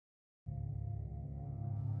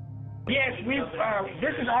Yes,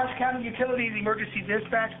 this is Orange County Utilities Emergency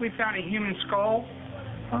Dispatch. We found a human skull.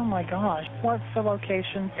 Oh my gosh. What's the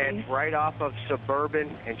location, please? It's right off of Suburban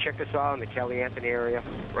and Chickasaw in the Kelly Anthony area,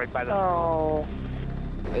 right by the... Oh.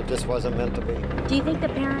 It just wasn't meant to be. Do you think the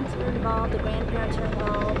parents were involved, the grandparents are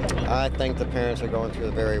involved? I think the parents are going through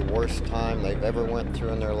the very worst time they've ever went through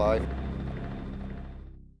in their life.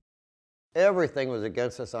 Everything was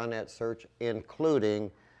against us on that search, including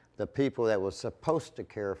the people that was supposed to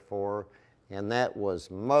care for, and that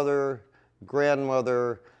was mother,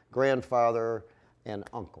 grandmother, grandfather, and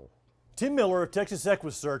uncle. Tim Miller of Texas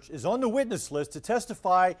EquiSearch is on the witness list to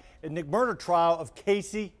testify in the murder trial of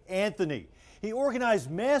Caylee Anthony. He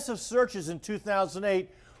organized massive searches in 2008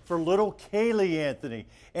 for little Caylee Anthony,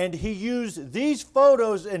 and he used these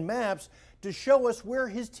photos and maps to show us where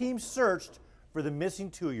his team searched for the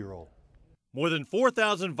missing 2-year-old. More than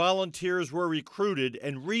 4,000 volunteers were recruited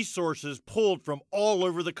and resources pulled from all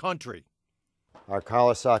over the country. Our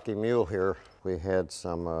Kawasaki mule here, we had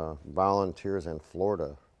some volunteers in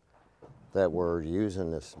Florida that were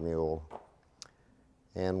using this mule,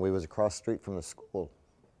 and we was across the street from the school,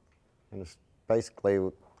 and it's basically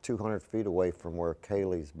 200 feet away from where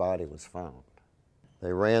Caylee's body was found.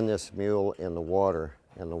 They ran this mule in the water,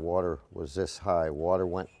 and the water was this high. Water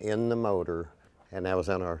went in the motor, and that was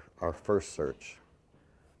on our first search.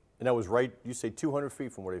 And that was right, you say 200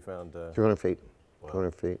 feet from where they found... 200 feet, wow.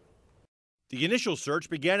 200 feet. The initial search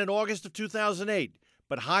began in August of 2008,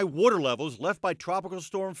 but high water levels left by Tropical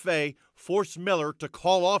Storm Faye forced Miller to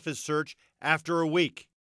call off his search after a week.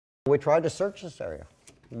 We tried to search this area.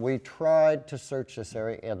 We tried to search this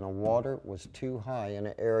area, and the water was too high in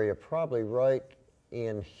an area probably right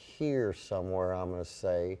in here somewhere, I'm going to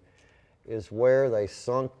say, is where they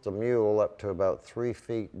sunk the mule up to about 3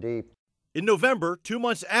 feet deep. In November, 2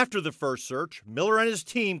 months after the first search, Miller and his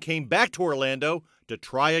team came back to Orlando to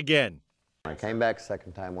try again. I came back a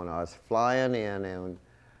second time when I was flying in,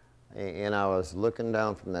 and I was looking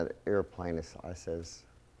down from that airplane. I says,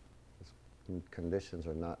 conditions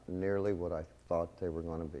are not nearly what I thought they were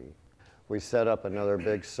going to be. We set up another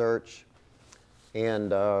big search,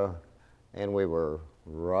 and we were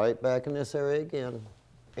right back in this area again.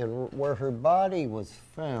 And where her body was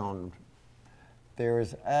found,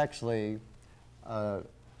 there's actually kind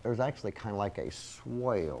of like a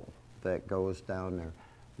swale that goes down there.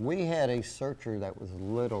 We had a searcher that was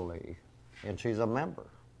literally, and she's a member,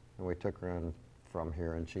 and we took her in from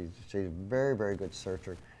here, and she's a very, very good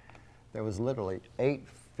searcher. That was literally 8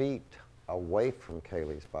 feet away from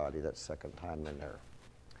Caylee's body that second time in there.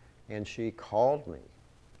 And she called me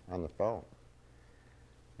on the phone.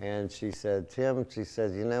 And she said, Tim, she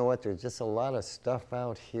says, you know what, there's just a lot of stuff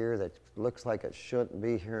out here that looks like it shouldn't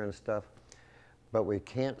be here and stuff, but we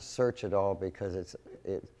can't search it all because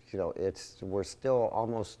we're still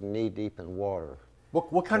almost knee deep in water.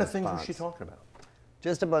 What kind of things was she talking about?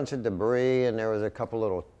 Just a bunch of debris, and there was a couple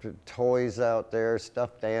little toys out there,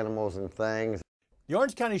 stuffed animals and things. The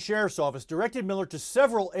Orange County Sheriff's Office directed Miller to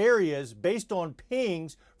several areas based on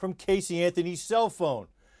pings from Caylee Anthony's cell phone.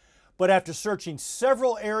 But after searching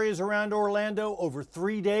several areas around Orlando over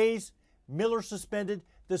 3 days, Miller suspended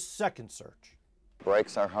the second search.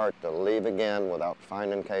 Breaks our heart to leave again without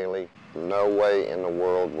finding Caylee. No way in the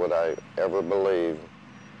world would I ever believe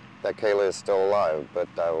that Caylee is still alive, but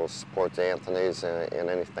I will support the Anthonys in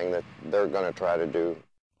anything that they're going to try to do.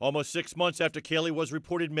 Almost 6 months after Caylee was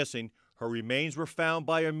reported missing, her remains were found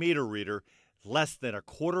by a meter reader less than a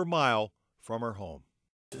quarter mile from her home.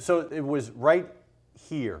 So it was right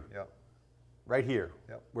here, yep. Right here,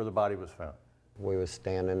 yep. Where the body was found. We was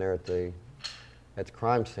standing there at the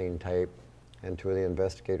crime scene tape, and 2 of the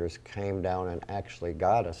investigators came down and actually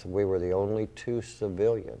got us. We were the only 2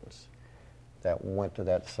 civilians that went to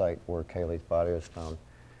that site where Caylee's body was found.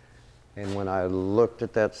 And when I looked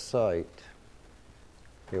at that site,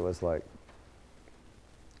 it was like,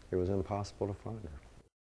 it was impossible to find her.